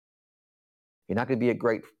You're not going to be a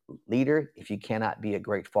great leader if you cannot be a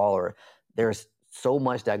great follower. There's so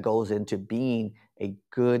much that goes into being a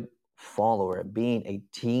good follower, being a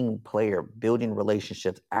team player, building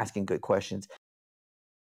relationships, asking good questions.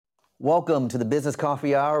 Welcome to the Business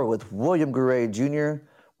Coffee Hour with William Gouret Jr.,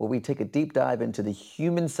 where we take a deep dive into the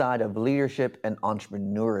human side of leadership and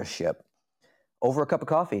entrepreneurship over a cup of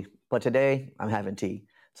coffee. But today, I'm having tea.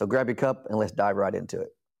 So grab your cup and let's dive right into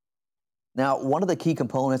it. Now, one of the key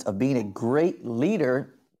components of being a great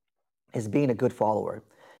leader is being a good follower.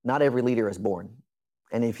 Not every leader is born.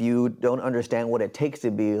 And if you don't understand what it takes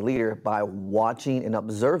to be a leader by watching and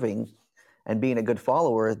observing and being a good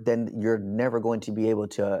follower, then you're never going to be able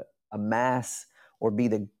to amass or be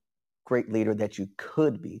the great leader that you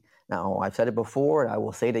could be. Now, I've said it before, and I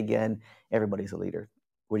will say it again, everybody's a leader.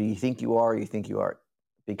 Whether you think you are, you think you are.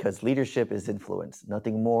 Because leadership is influence,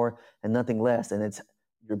 nothing more and nothing less. And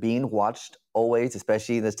you're being watched always,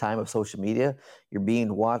 especially in this time of social media. You're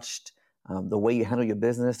being watched. The way you handle your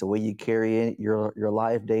business, the way you carry your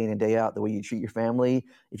life day in and day out, the way you treat your family.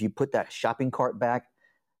 If you put that shopping cart back,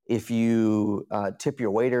 if you tip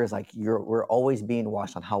your waiters, we're always being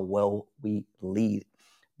watched on how well we lead.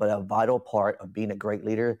 But a vital part of being a great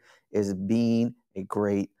leader is being a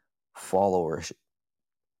great follower.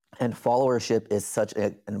 And followership is such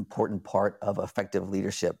an important part of effective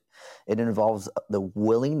leadership. It involves the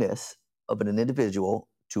willingness of an individual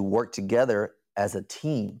to work together as a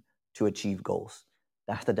team to achieve goals.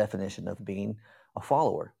 That's the definition of being a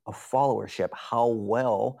follower, a followership. How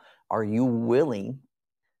well are you willing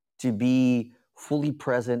to be fully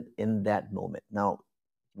present in that moment? Now,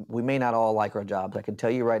 we may not all like our jobs. I can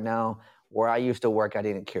tell you right now, where I used to work, I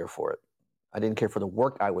didn't care for it. I didn't care for the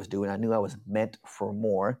work I was doing. I knew I was meant for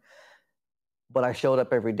more. But I showed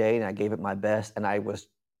up every day and I gave it my best, and I was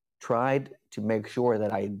tried to make sure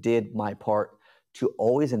that I did my part to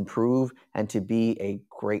always improve and to be a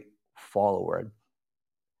great follower.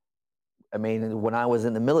 I mean, when I was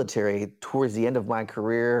in the military, towards the end of my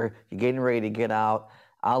career, you're getting ready to get out,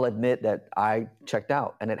 I'll admit that I checked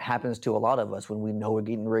out. And it happens to a lot of us when we know we're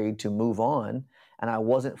getting ready to move on. And I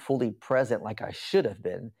wasn't fully present like I should have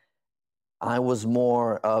been. I was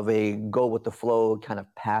more of a go with the flow kind of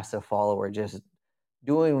passive follower, just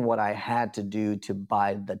doing what I had to do to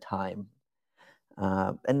bide the time.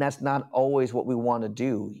 And that's not always what we want to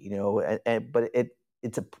do, but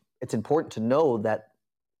it's important to know that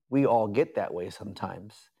we all get that way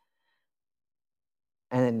sometimes.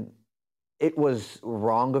 And it was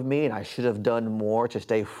wrong of me, and I should have done more to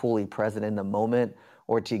stay fully present in the moment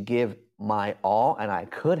or to give my all, and I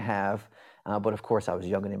could have, but of course I was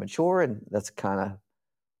young and immature, and that's kind of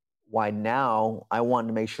why now I want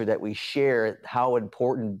to make sure that we share how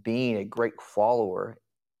important being a great follower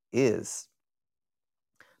is.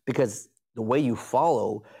 Because the way you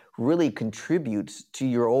follow really contributes to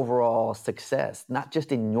your overall success, not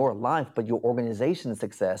just in your life, but your organization's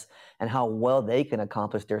success and how well they can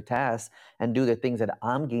accomplish their tasks and do the things that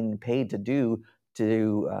I'm getting paid to do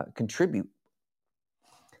to contribute.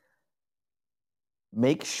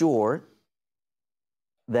 Make sure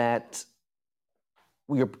that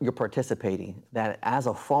you're participating, that as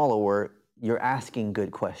a follower, you're asking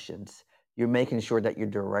good questions. You're making sure that your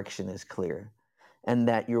direction is clear and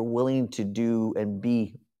that you're willing to do and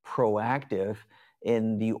be proactive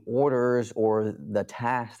in the orders or the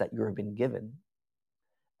tasks that you've been given.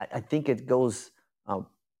 I think it goes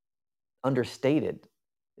understated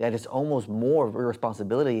that it's almost more of a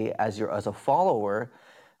responsibility as a follower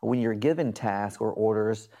when you're given tasks or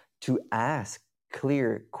orders to ask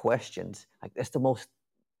clear questions. Like, that's the most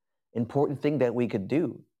important thing that we could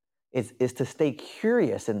do is to stay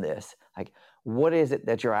curious in this. Like, what is it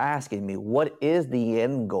that you're asking me? What is the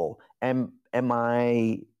end goal?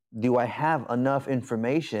 Do I have enough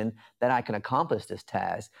information that I can accomplish this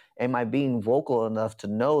task? Am I being vocal enough to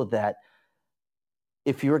know that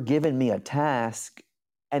if you're giving me a task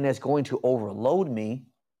and it's going to overload me,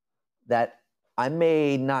 that I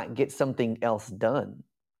may not get something else done?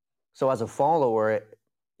 So as a follower,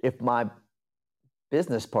 if my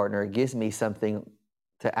business partner gives me something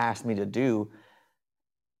to ask me to do,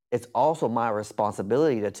 it's also my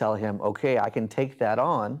responsibility to tell him, okay, I can take that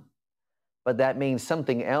on, but that means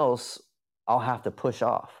something else I'll have to push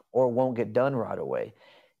off or won't get done right away.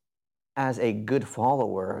 As a good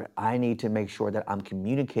follower, I need to make sure that I'm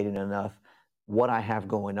communicating enough what I have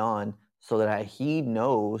going on so that he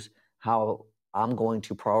knows how I'm going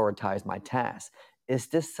to prioritize my tasks. Is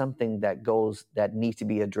this something that needs to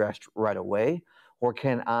be addressed right away? Or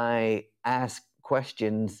can I ask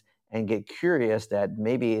questions and get curious that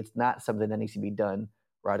maybe it's not something that needs to be done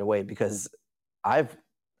right away? Because I've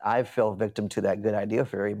I've fell victim to that good idea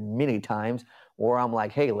fairy many times, where I'm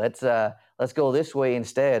like, hey, let's go this way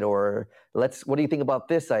instead, or what do you think about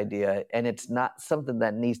this idea? And it's not something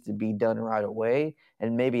that needs to be done right away.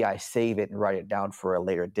 And maybe I save it and write it down for a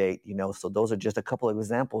later date, So those are just a couple of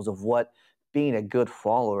examples of what being a good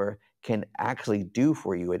follower can actually do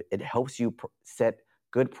for you. It helps you set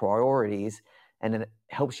good priorities, and it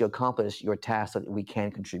helps you accomplish your tasks so that we can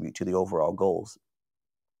contribute to the overall goals.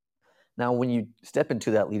 Now, when you step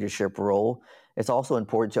into that leadership role, it's also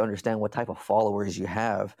important to understand what type of followers you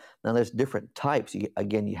have. Now, there's different types.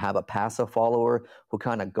 Again, you have a passive follower who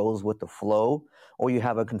kind of goes with the flow, or you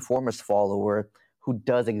have a conformist follower who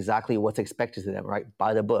does exactly what's expected of them, right?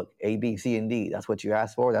 By the book, A, B, C, and D. That's what you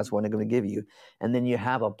ask for. That's what they're going to give you. And then you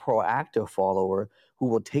have a proactive follower who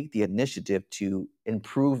will take the initiative to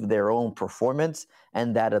improve their own performance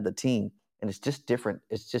and that of the team. And it's just different.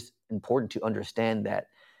 It's just important to understand that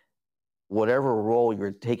whatever role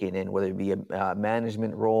you're taking in, whether it be a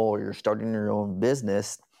management role or you're starting your own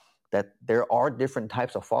business, that there are different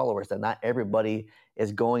types of followers, that not everybody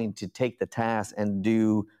is going to take the task and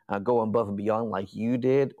go above and beyond like you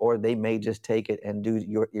did, or they may just take it and do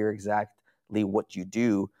your exactly what you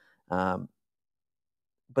do.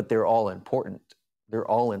 But they're all important. They're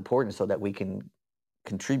all important so that we can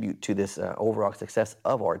contribute to this overall success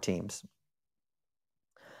of our teams.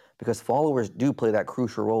 Because followers do play that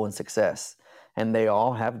crucial role in success. And they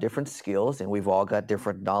all have different skills, and we've all got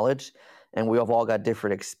different knowledge, and we've all got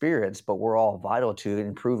different experience, but we're all vital to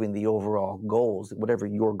improving the overall goals, whatever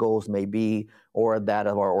your goals may be, or that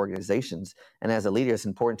of our organizations. And as a leader, it's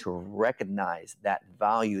important to recognize that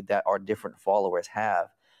value that our different followers have,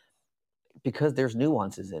 because there's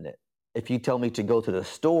nuances in it. If you tell me to go to the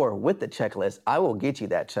store with the checklist, I will get you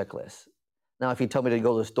that checklist. Now, if you tell me to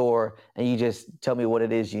go to the store and you just tell me what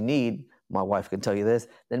it is you need, my wife can tell you this,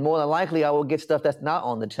 then more than likely I will get stuff that's not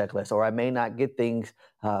on the checklist, or I may not get things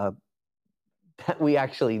that we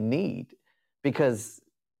actually need, because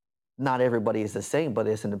not everybody is the same. But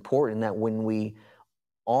it's important that when we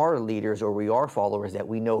are leaders or we are followers, that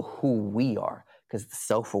we know who we are, because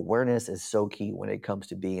self-awareness is so key when it comes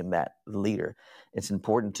to being that leader. It's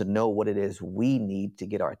important to know what it is we need to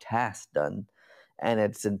get our tasks done. And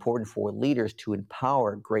it's important for leaders to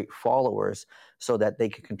empower great followers so that they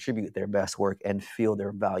can contribute their best work and feel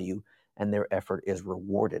their value and their effort is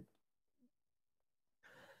rewarded.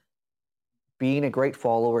 Being a great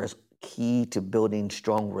follower is key to building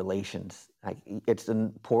strong relations. It's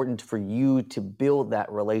important for you to build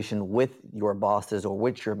that relation with your bosses or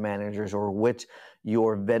with your managers or with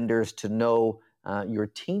your vendors, to know your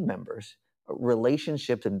team members.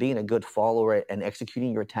 Relationships and being a good follower and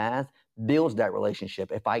executing your task builds that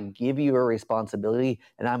relationship. If I give you a responsibility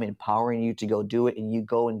and I'm empowering you to go do it and you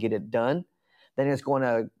go and get it done, then it's going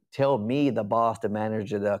to tell me, the boss, the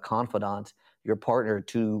manager, the confidant, your partner,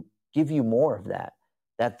 to give you more of that,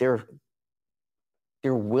 that they're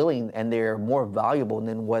willing and they're more valuable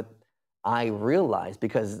than what I realize,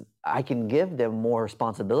 because I can give them more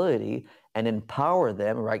responsibility and empower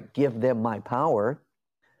them, right? Give them my power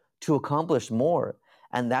to accomplish more.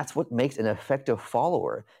 And that's what makes an effective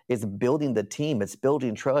follower. It's building the team. It's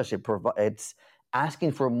building trust. It's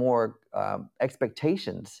asking for more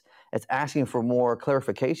expectations. It's asking for more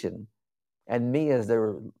clarification. And me as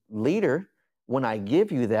the leader, when I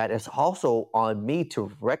give you that, it's also on me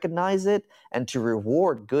to recognize it and to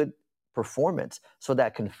reward good performance, so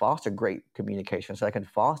that can foster great communication, so that can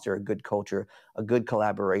foster a good culture, a good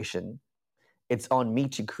collaboration. It's on me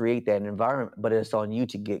to create that environment, but it's on you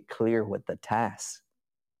to get clear with the task,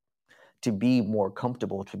 to be more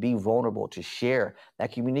comfortable, to be vulnerable, to share.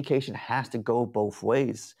 That communication has to go both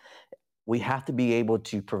ways. We have to be able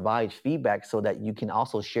to provide feedback so that you can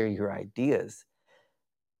also share your ideas.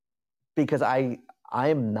 Because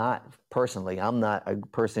I'm not a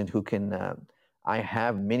person who can, I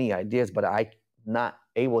have many ideas, but I'm not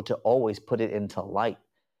able to always put it into light.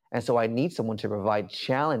 And so I need someone to provide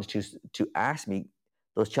challenge, to ask me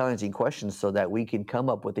those challenging questions so that we can come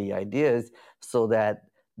up with the ideas, so that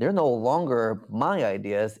they're no longer my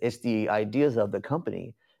ideas, it's the ideas of the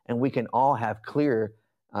company. And we can all have clear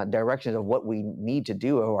directions of what we need to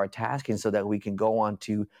do or our tasking, so that we can go on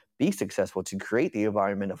to be successful, to create the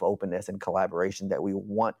environment of openness and collaboration that we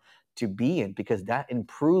want to be in, because that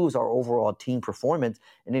improves our overall team performance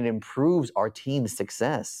and it improves our team's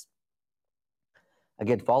success.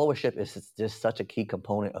 Again, followership is just such a key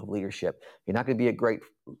component of leadership. You're not going to be a great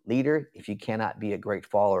leader if you cannot be a great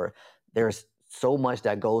follower. There's so much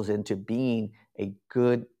that goes into being a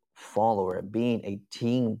good follower, being a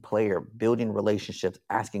team player, building relationships,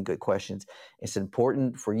 asking good questions. It's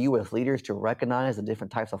important for you as leaders to recognize the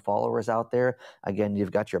different types of followers out there. Again,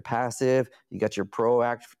 you've got your passive, you got your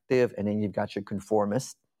proactive, and then you've got your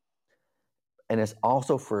conformist. And it's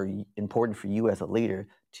also important for you as a leader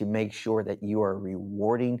to make sure that you are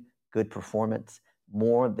rewarding good performance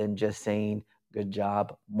more than just saying good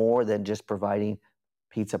job, more than just providing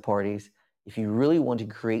pizza parties. If you really want to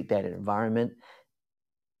create that environment,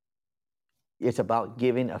 it's about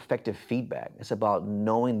giving effective feedback. It's about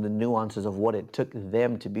knowing the nuances of what it took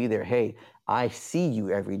them to be there. Hey, I see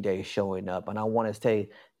you every day showing up, and I want to say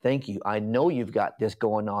thank you. I know you've got this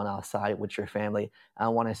going on outside with your family. I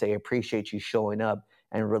want to say appreciate you showing up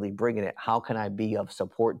and really bringing it. How can I be of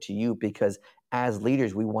support to you? Because as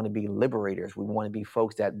leaders, we want to be liberators. We want to be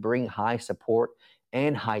folks that bring high support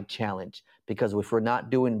and high challenge. Because if we're not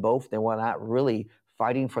doing both, then we're not really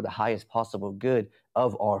fighting for the highest possible good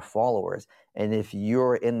of our followers. And if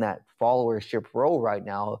you're in that followership role right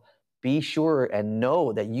now, be sure and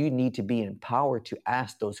know that you need to be empowered to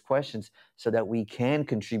ask those questions so that we can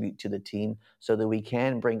contribute to the team, so that we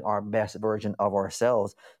can bring our best version of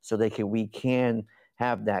ourselves, so that we can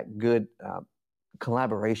have that good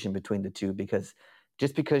collaboration between the two. Because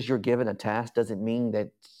just because you're given a task doesn't mean that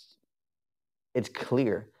it's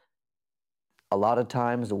clear. A lot of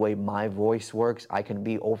times the way my voice works, I can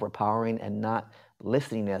be overpowering and not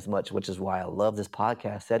listening as much, which is why I love this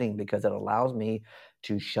podcast setting, because it allows me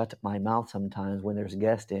to shut my mouth sometimes when there's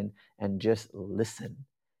guests in and just listen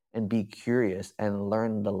and be curious and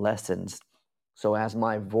learn the lessons. So as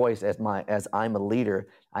my voice, as I'm a leader,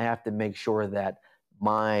 I have to make sure that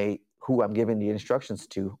my who I'm giving the instructions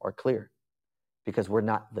to are clear, because we're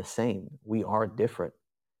not the same. We are different.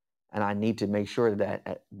 And I need to make sure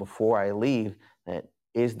that before I leave, that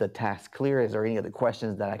is the task clear? Is there any other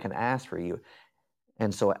questions that I can ask for you?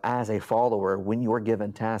 And so, as a follower, when you're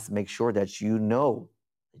given tasks, make sure that you know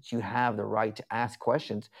that you have the right to ask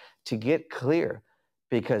questions to get clear,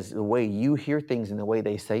 because the way you hear things and the way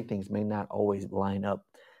they say things may not always line up.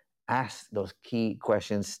 Ask those key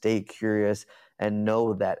questions, stay curious, and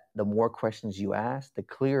know that the more questions you ask, the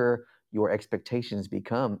clearer your expectations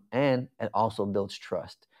become, and it also builds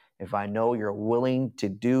trust. If I know you're willing to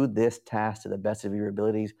do this task to the best of your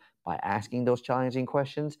abilities by asking those challenging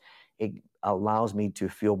questions, it allows me to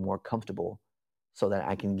feel more comfortable so that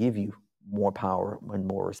I can give you more power and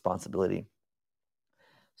more responsibility.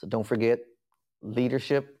 So don't forget,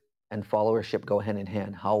 leadership and followership go hand in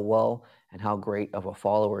hand. How well and how great of a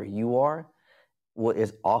follower you are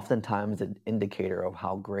is oftentimes an indicator of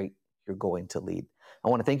how great you're going to lead. I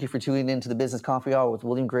want to thank you for tuning in to the Business Coffee Hour with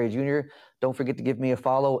William Gray Jr. Don't forget to give me a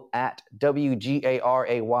follow at WGARAYJR.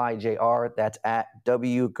 That's at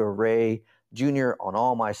W Garay Jr. on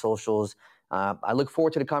all my socials. I look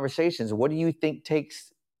forward to the conversations. What do you think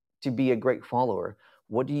takes to be a great follower?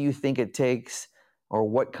 What do you think it takes, or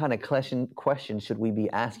what kind of questions should we be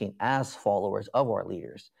asking as followers of our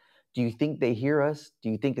leaders? Do you think they hear us? Do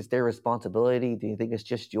you think it's their responsibility? Do you think it's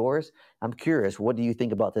just yours? I'm curious. What do you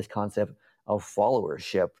think about this concept of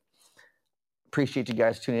followership? Appreciate you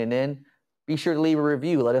guys tuning in. Be sure to leave a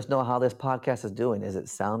review. Let us know how this podcast is doing. Is it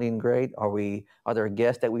sounding great? Are there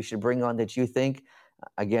guests that we should bring on that you think?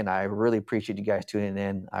 Again, I really appreciate you guys tuning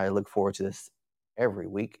in. I look forward to this every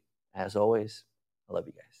week. As always, I love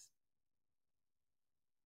you guys.